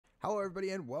Hello everybody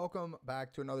and welcome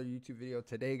back to another YouTube video.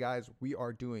 Today guys, we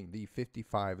are doing the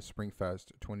 55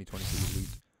 Springfest 2022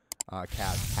 Elite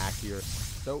Cash pack here.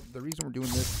 So the reason we're doing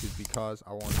this is because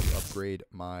I want to upgrade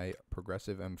my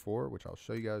progressive M4, which I'll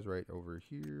show you guys right over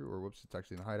here, or whoops, it's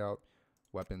actually in the hideout.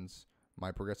 Weapons,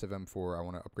 my progressive M4, I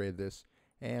want to upgrade this,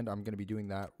 and I'm going to be doing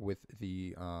that with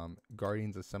the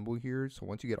Guardians Assemble here. So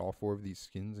once you get all 4 of these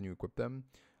skins and you equip them,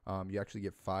 you actually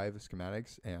get 5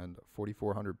 schematics and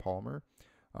 4,400 polymer.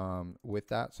 With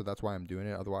that, so that's why I'm doing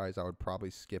it. Otherwise I would probably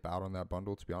skip out on that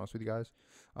bundle, to be honest with you guys.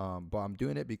 But I'm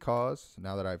doing it because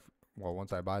now that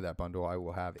once I buy that bundle, I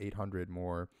will have 800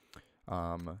 more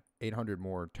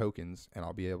tokens, and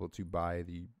I'll be able to buy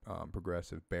the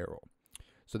progressive barrel.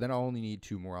 So then I'll only need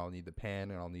 2 more. I'll need the pan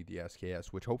and I'll need the SKS,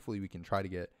 which hopefully we can try to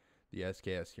get the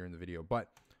SKS here in the video. But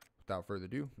without further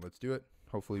ado, let's do it.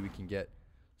 Hopefully we can get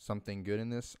something good in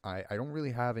this. I don't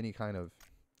really have any kind of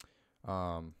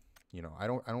you know, I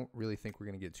don't really think we're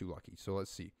gonna get too lucky. So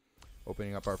let's see.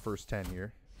 Opening up our first 10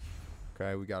 here.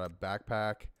 Okay, we got a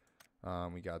backpack.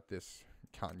 We got this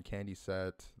cotton candy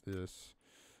set. This.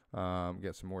 We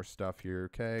got some more stuff here.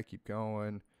 Okay, keep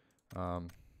going.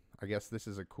 I guess this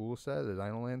is a cool set, the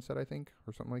Dinoland set, I think,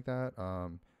 or something like that.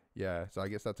 Yeah, so I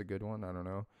guess that's a good one. I don't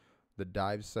know. The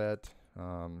dive set.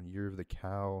 Year of the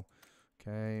cow.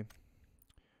 Okay.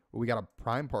 Well, we got a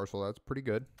prime parcel. That's pretty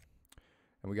good.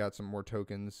 And we got some more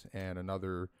tokens and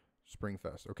another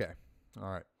Springfest. Okay.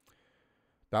 All right.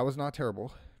 That was not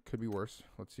terrible. Could be worse.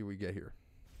 Let's see what we get here.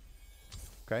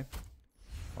 Okay.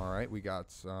 All right. We got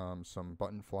some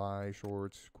button fly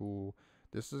shorts. Cool.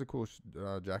 This is a cool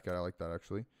jacket. I like that,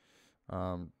 actually.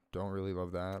 Don't really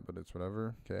love that, but it's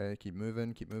whatever. Okay. Keep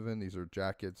moving. Keep moving. These are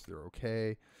jackets. They're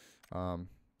okay.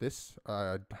 This,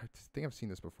 I think I've seen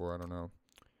this before. I don't know.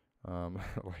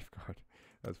 Lifeguard.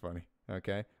 That's funny.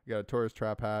 Okay, we got a tourist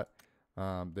trap hat.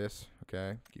 This,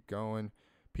 okay, keep going.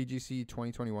 PGC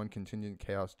 2021 Contingent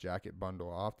Chaos Jacket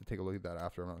Bundle. I'll have to take a look at that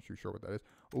after. I'm not too sure what that is.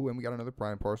 Oh, and we got another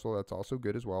Prime Parcel. That's also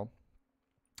good as well.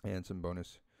 And some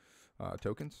bonus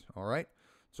tokens. All right,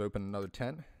 let's open another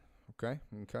 10. Okay.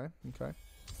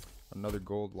 Another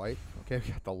gold light. Okay,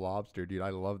 we got the lobster, dude. I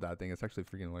love that thing. It's actually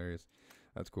freaking hilarious.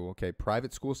 That's cool. Okay,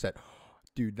 private school set.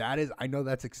 Dude, that is, I know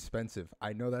that's expensive.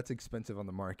 I know that's expensive on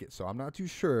the market, so I'm not too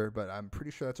sure, but I'm pretty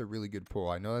sure that's a really good pull.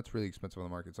 I know that's really expensive on the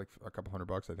market. It's like a couple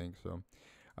 $100, I think. So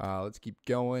let's keep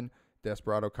going.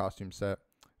 Desperado costume set.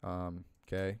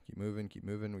 Okay, keep moving, keep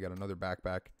moving. We got another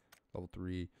backpack, level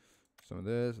 3. Some of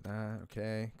this, that.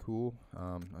 Okay, cool.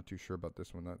 Not too sure about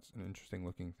this one. That's an interesting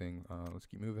looking thing. Let's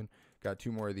keep moving. Got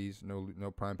 2 more of these.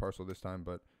 No prime parcel this time,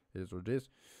 but it is what it is.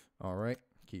 All right,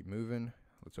 keep moving.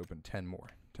 Let's open 10 more.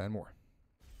 10 more.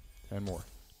 10 more.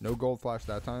 No gold flash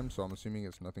that time, so I'm assuming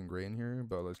it's nothing great in here,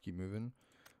 but let's keep moving.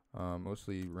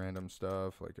 Mostly random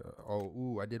stuff, like,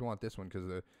 I did want this one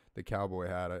because the cowboy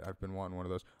hat. I've been wanting one of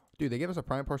those. Dude, they gave us a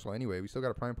prime parcel anyway. We still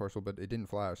got a prime parcel, but it didn't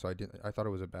flash, so I thought it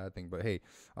was a bad thing, but hey,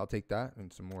 I'll take that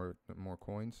and some more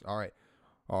coins. All right,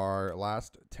 our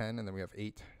last 10, and then we have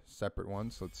 8 separate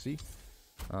ones. Let's see.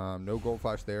 No gold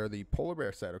flash there. The polar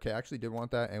bear set. Okay, I actually did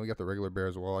want that, and we got the regular bear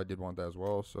as well. I did want that as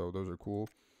well, so those are cool.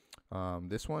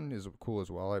 This one is cool as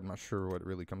well. I'm not sure what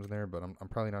really comes in there, but I'm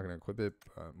probably not going to equip it.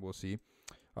 We'll see.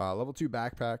 Level 2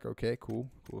 backpack. Okay, cool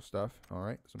stuff. All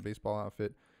right, some baseball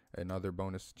outfit, another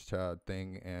bonus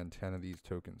thing, and 10 of these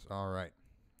tokens. All right.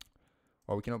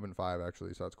 Well, we can open 5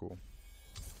 actually, so that's cool.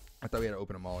 I thought we had to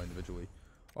open them all individually.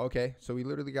 Okay, so we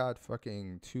literally got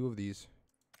fucking 2 of these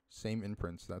same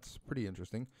imprints. That's pretty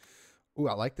interesting. Ooh,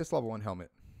 I like this level 1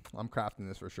 helmet. I'm crafting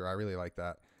this for sure. I really like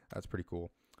that. That's pretty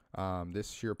cool.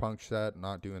 This sheer punk set,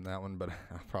 not doing that one, but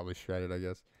I'll probably shred it, I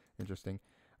guess. Interesting.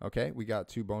 Okay, we got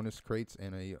 2 bonus crates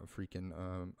and a freaking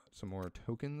some more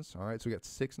tokens. All right, so we got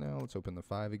 6 now. Let's open the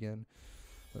 5 again.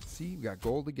 Let's see. We got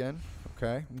gold again.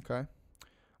 Okay.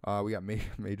 We got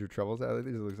major troubles.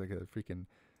 This looks like a freaking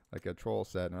like a troll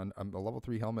set, and a level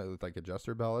 3 helmet with like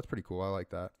adjuster bell. That's pretty cool. I like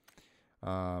that.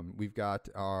 We've got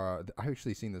our. I've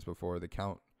actually seen this before. The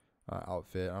count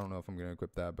outfit. I don't know if I'm gonna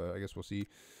equip that, but I guess we'll see.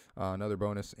 Another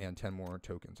bonus and 10 more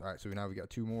tokens. All right, so now we got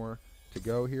 2 more to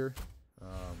go here.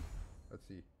 Let's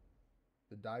see.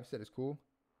 The dive set is cool.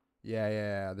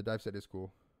 Yeah, the dive set is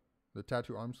cool. The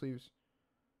tattoo arm sleeves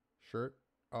shirt.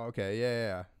 Oh, okay,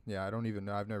 yeah. I don't even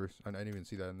know. I didn't even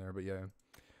see that in there, but yeah.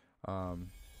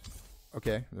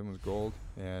 Okay, that one's gold,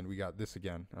 and we got this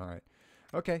again. All right.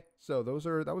 Okay, so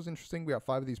that was interesting. We got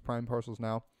 5 of these prime parcels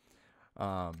now.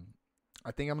 I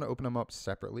think I'm gonna open them up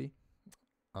separately.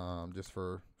 Just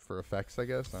for effects, I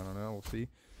guess. I don't know. We'll see.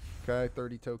 Okay,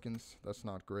 30 tokens. That's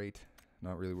not great.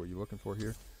 Not really what you're looking for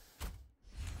here.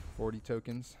 40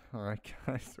 tokens. All right,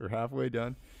 guys, we're halfway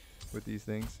done. with these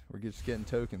things. We're just getting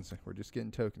tokens. We're just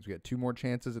getting tokens. We got 2 more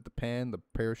chances at the pan, the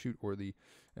parachute, or the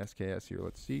SKS here.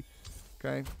 Let's see.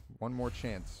 Okay, 1 more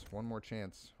chance. 1 more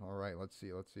chance. All right, let's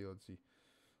see. Let's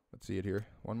see it here.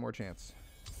 1 more chance.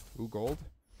 Ooh, gold.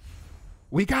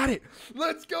 We got it.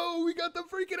 Let's go. We got the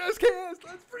freaking SKS.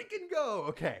 Let's freaking go.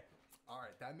 Okay. All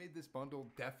right, that made this bundle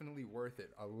definitely worth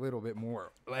it a little bit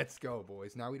more. Let's go,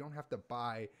 boys. Now we don't have to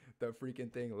buy the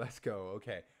freaking thing. Let's go.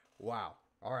 Okay. Wow.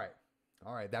 All right.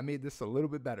 All right, that made this a little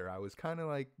bit better. I was kind of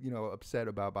like, upset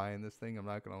about buying this thing. I'm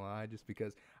not going to lie, just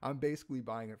because I'm basically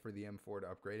buying it for the M4 to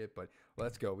upgrade it. But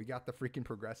let's go. We got the freaking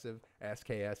progressive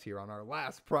SKS here on our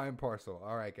last Prime parcel.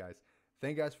 All right, guys.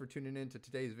 Thank you guys for tuning in to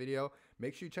today's video.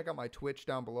 Make sure you check out my Twitch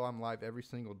down below. I'm live every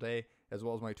single day, as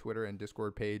well as my Twitter and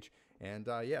Discord page. And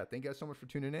yeah, thank you guys so much for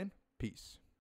tuning in. Peace.